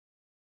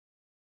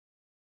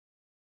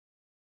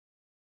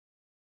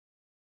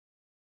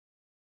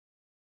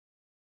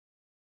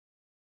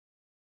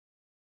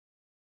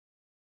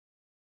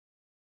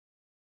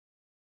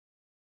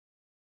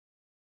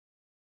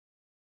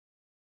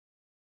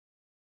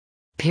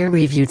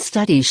peer-reviewed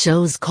study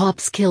shows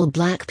cops kill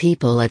black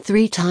people at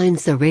 3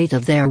 times the rate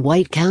of their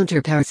white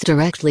counterparts,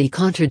 directly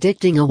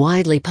contradicting a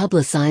widely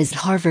publicized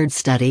Harvard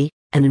study.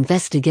 An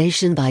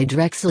investigation by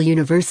Drexel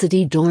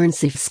University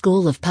Dornsife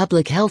School of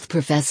Public Health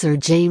professor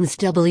James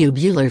W.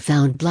 Buehler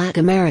found black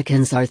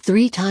Americans are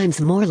 3 times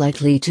more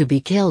likely to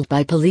be killed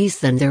by police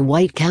than their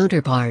white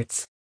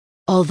counterparts.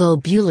 Although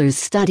Buehler's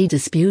study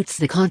disputes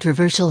the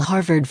controversial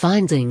Harvard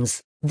findings,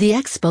 the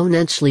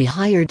exponentially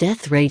higher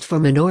death rate for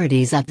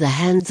minorities at the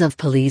hands of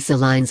police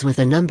aligns with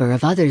a number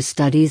of other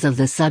studies of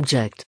the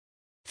subject.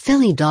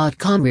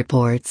 Philly.com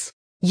reports,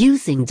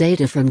 using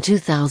data from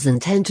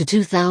 2010 to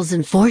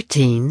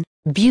 2014,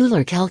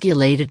 Buehler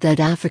calculated that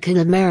African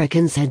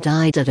Americans had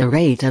died at a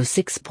rate of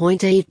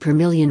 6.8 per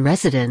million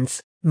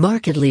residents,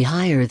 markedly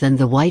higher than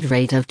the white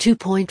rate of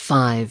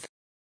 2.5.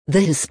 The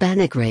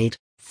Hispanic rate,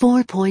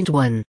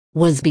 4.1,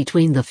 was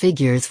between the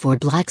figures for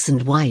blacks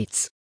and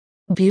whites.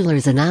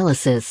 Buehler's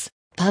analysis,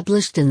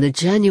 published in the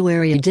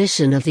January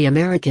edition of the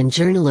American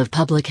Journal of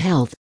Public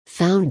Health,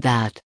 found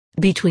that,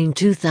 between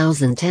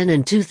 2010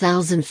 and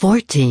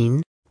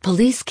 2014,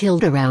 police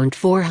killed around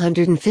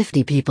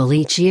 450 people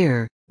each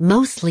year,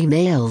 mostly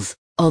males,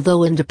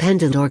 although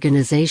independent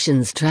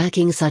organizations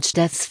tracking such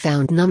deaths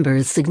found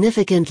numbers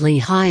significantly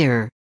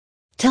higher.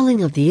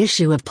 Telling of the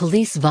issue of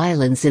police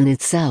violence in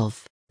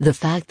itself, the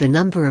fact the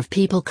number of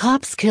people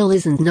cops kill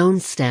isn't known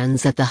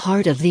stands at the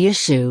heart of the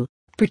issue,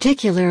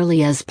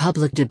 particularly as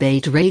public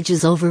debate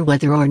rages over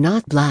whether or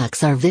not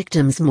blacks are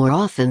victims more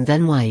often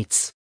than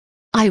whites.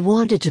 I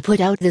wanted to put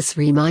out this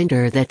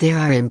reminder that there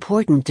are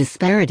important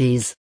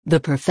disparities, the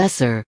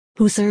professor,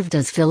 who served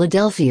as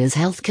Philadelphia's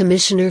health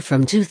commissioner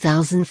from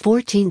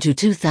 2014 to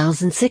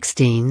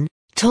 2016,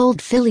 told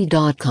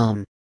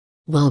Philly.com.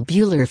 While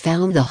Buehler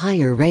found the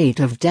higher rate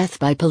of death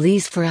by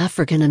police for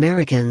African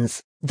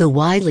Americans, the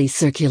widely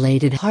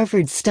circulated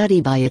Harvard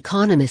study by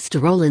economist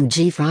Roland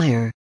G.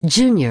 Fryer,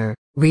 Jr.,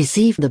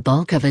 received the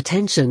bulk of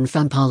attention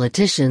from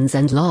politicians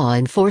and law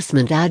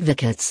enforcement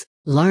advocates,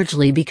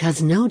 largely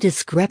because no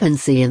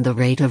discrepancy in the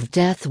rate of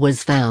death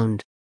was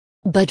found.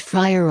 But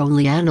Fryer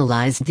only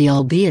analyzed the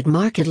albeit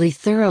markedly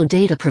thorough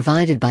data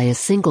provided by a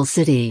single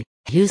city,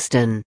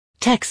 Houston,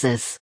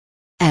 Texas.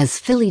 As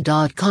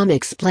Philly.com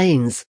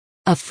explains,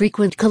 a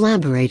frequent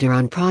collaborator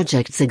on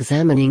projects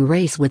examining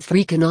race with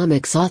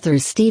Freakonomics author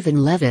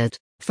Stephen Levitt,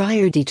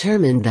 Fryer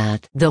determined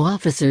that though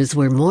officers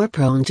were more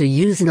prone to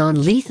use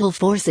non-lethal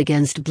force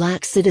against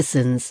black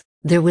citizens,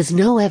 there was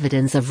no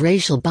evidence of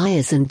racial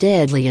bias in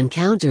deadly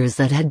encounters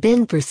that had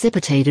been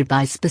precipitated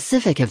by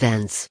specific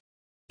events.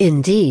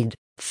 Indeed,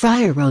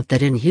 Fryer wrote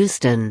that in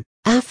Houston,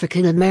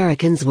 African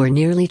Americans were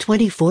nearly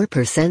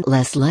 24%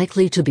 less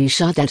likely to be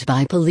shot at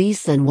by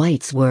police than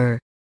whites were.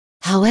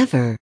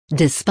 However,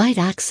 despite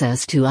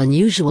access to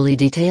unusually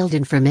detailed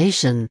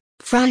information,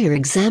 Fryer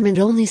examined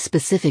only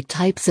specific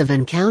types of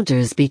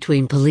encounters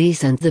between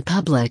police and the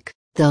public,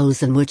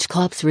 those in which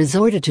cops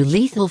resorted to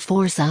lethal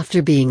force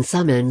after being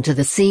summoned to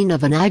the scene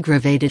of an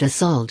aggravated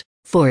assault,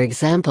 for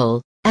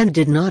example, and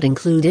did not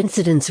include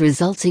incidents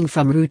resulting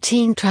from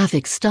routine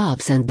traffic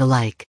stops and the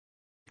like.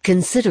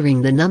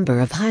 Considering the number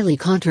of highly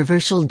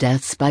controversial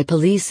deaths by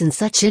police and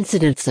such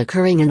incidents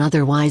occurring in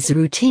otherwise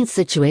routine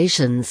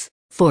situations,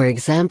 for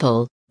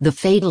example, the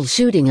fatal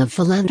shooting of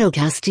Philando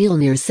Castile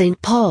near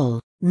St. Paul,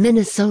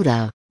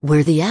 Minnesota,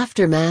 where the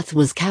aftermath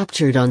was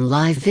captured on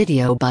live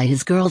video by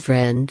his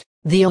girlfriend,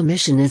 the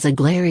omission is a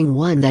glaring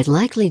one that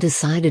likely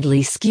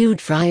decidedly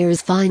skewed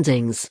Fryer's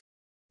findings.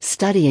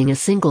 Studying a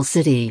single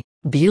city,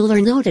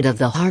 Buehler noted of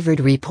the Harvard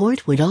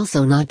report would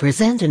also not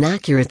present an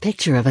accurate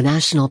picture of a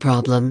national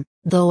problem,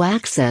 though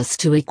access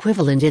to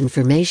equivalent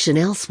information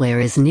elsewhere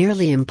is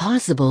nearly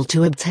impossible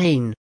to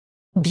obtain.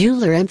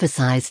 Buehler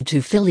emphasized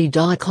to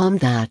Philly.com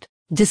that,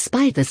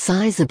 despite the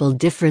sizable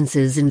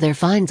differences in their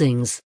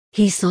findings,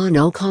 he saw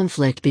no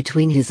conflict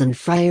between his and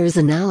Fryer's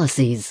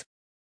analyses.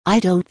 "I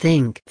don't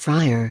think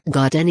Fryer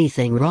got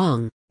anything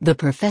wrong," the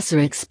professor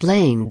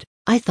explained.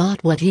 "I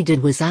thought what he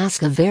did was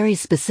ask a very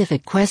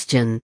specific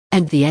question,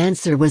 and the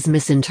answer was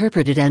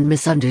misinterpreted and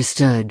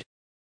misunderstood."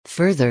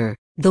 Further,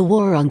 the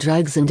war on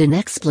drugs and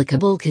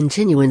inexplicable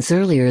continuance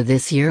earlier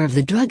this year of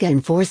the Drug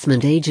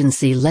Enforcement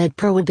Agency-led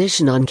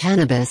prohibition on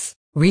cannabis,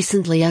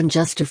 recently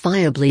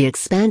unjustifiably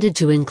expanded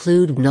to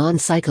include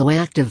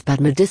non-psychoactive but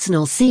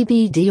medicinal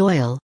CBD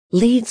oil,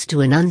 leads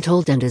to an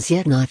untold and as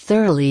yet not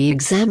thoroughly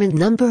examined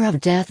number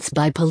of deaths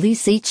by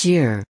police each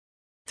year.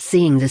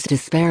 Seeing this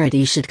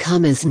disparity should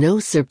come as no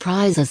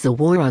surprise, as the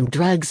war on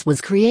drugs was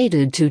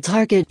created to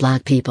target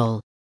black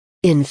people.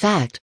 In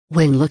fact,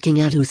 when looking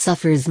at who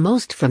suffers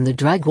most from the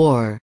drug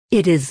war,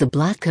 it is the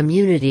black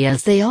community,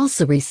 as they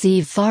also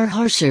receive far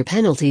harsher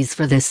penalties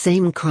for the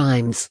same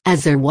crimes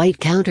as their white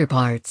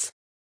counterparts.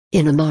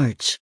 In a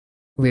March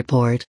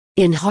report,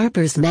 in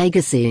Harper's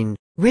Magazine,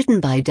 written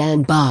by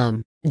Dan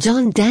Baum,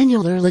 John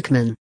Daniel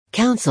Ehrlichman,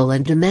 counsel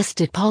and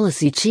domestic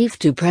policy chief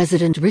to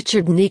President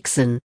Richard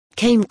Nixon,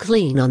 came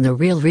clean on the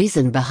real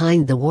reason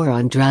behind the war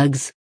on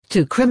drugs: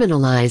 to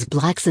criminalize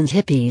blacks and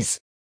hippies.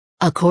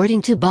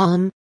 According to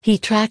Baum, He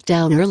tracked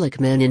down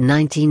Ehrlichman in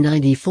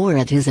 1994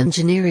 at his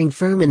engineering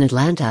firm in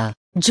Atlanta,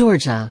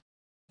 Georgia.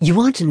 "You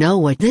want to know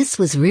what this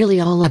was really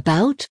all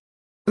about?"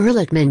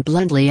 Ehrlichman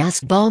bluntly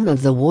asked Baum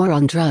of the war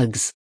on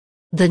drugs.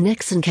 The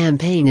Nixon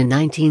campaign in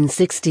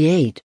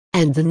 1968,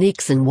 and the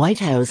Nixon White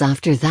House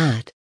after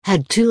that,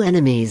 had two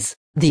enemies,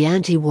 the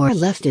anti-war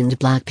left and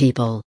black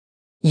people.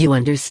 You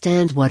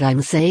understand what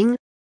I'm saying?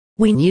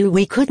 We knew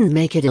we couldn't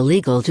make it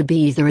illegal to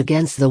be either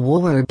against the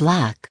war or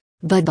black,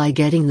 but by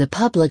getting the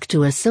public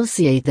to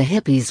associate the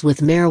hippies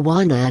with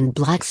marijuana and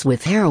blacks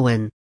with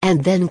heroin,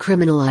 and then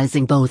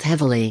criminalizing both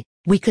heavily,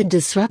 we could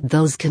disrupt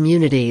those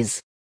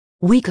communities.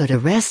 We could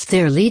arrest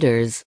their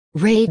leaders,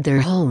 raid their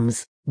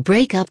homes,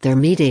 break up their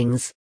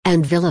meetings,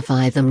 and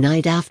vilify them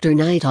night after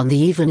night on the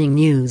evening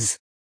news.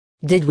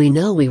 Did we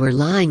know we were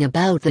lying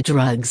about the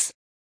drugs?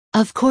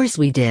 Of course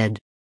we did.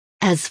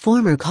 As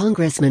former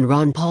Congressman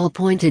Ron Paul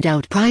pointed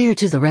out prior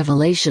to the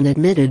revelation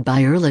admitted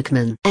by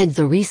Ehrlichman and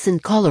the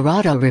recent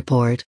Colorado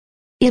report.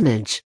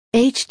 Image,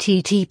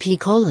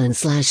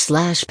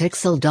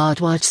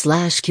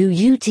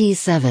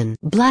 http://pixel.watch/QUT7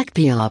 Black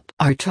POP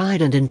are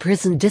tried and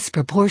imprisoned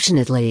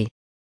disproportionately.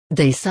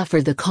 They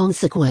suffer the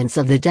consequence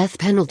of the death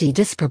penalty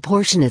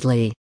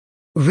disproportionately.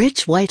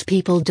 Rich white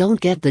people don't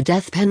get the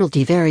death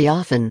penalty very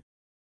often.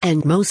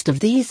 And most of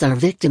these are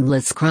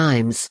victimless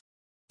crimes.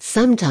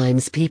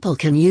 Sometimes people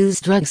can use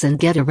drugs and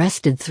get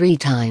arrested 3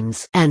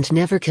 times and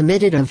never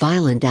committed a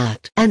violent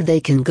act, and they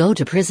can go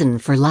to prison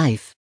for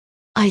life.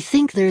 I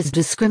think there's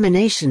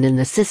discrimination in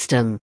the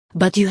system,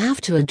 but you have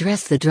to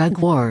address the drug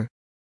war.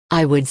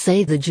 I would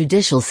say the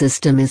judicial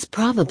system is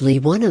probably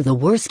one of the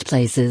worst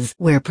places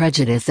where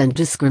prejudice and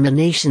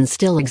discrimination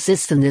still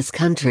exists in this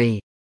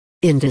country.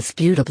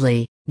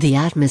 Indisputably, the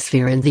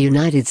atmosphere in the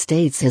United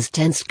States has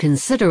tensed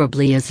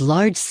considerably as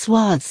large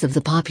swaths of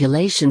the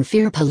population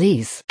fear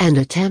police and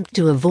attempt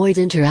to avoid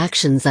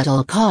interactions at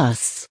all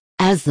costs,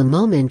 as the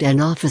moment an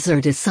officer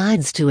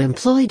decides to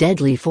employ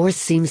deadly force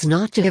seems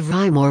not to have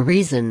rhyme or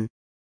reason.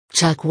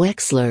 Chuck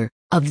Wexler,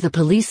 of the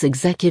Police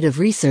Executive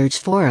Research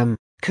Forum,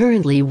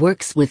 currently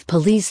works with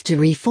police to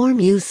reform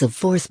use of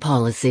force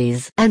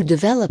policies and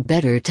develop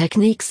better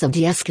techniques of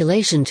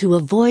de-escalation to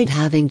avoid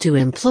having to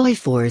employ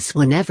force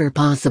whenever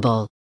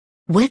possible.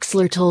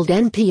 Wexler told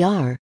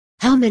NPR,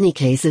 "How many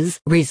cases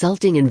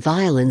resulting in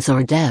violence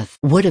or death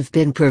would have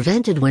been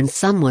prevented when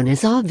someone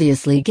is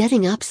obviously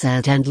getting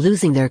upset and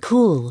losing their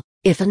cool,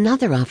 if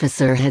another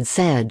officer had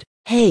said,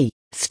 'Hey,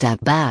 step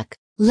back,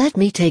 let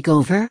me take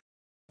over?'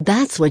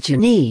 That's what you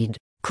need,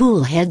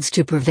 cool heads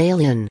to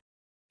prevail in."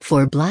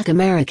 For Black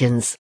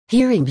Americans,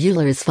 hearing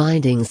Bueller's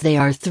findings they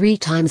are 3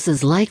 times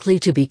as likely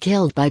to be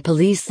killed by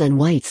police than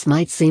whites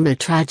might seem a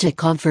tragic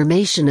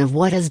confirmation of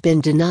what has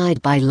been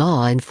denied by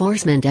law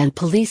enforcement and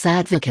police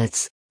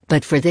advocates,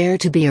 but for there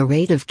to be a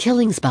rate of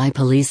killings by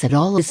police at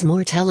all is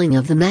more telling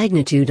of the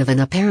magnitude of an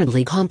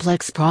apparently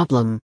complex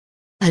problem.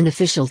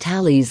 Unofficial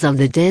tallies of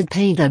the dead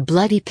paint a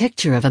bloody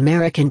picture of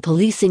American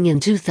policing in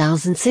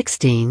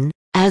 2016,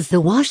 as the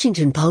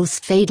Washington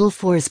Post Fatal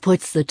Force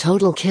puts the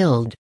total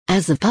killed,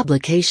 as of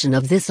publication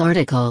of this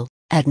article,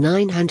 at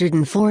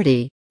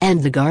 940,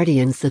 and The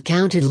Guardian's The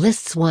Counted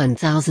lists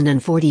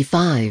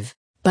 1,045,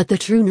 but the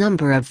true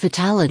number of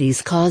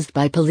fatalities caused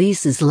by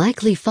police is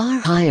likely far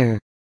higher.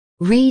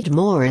 Read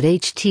more at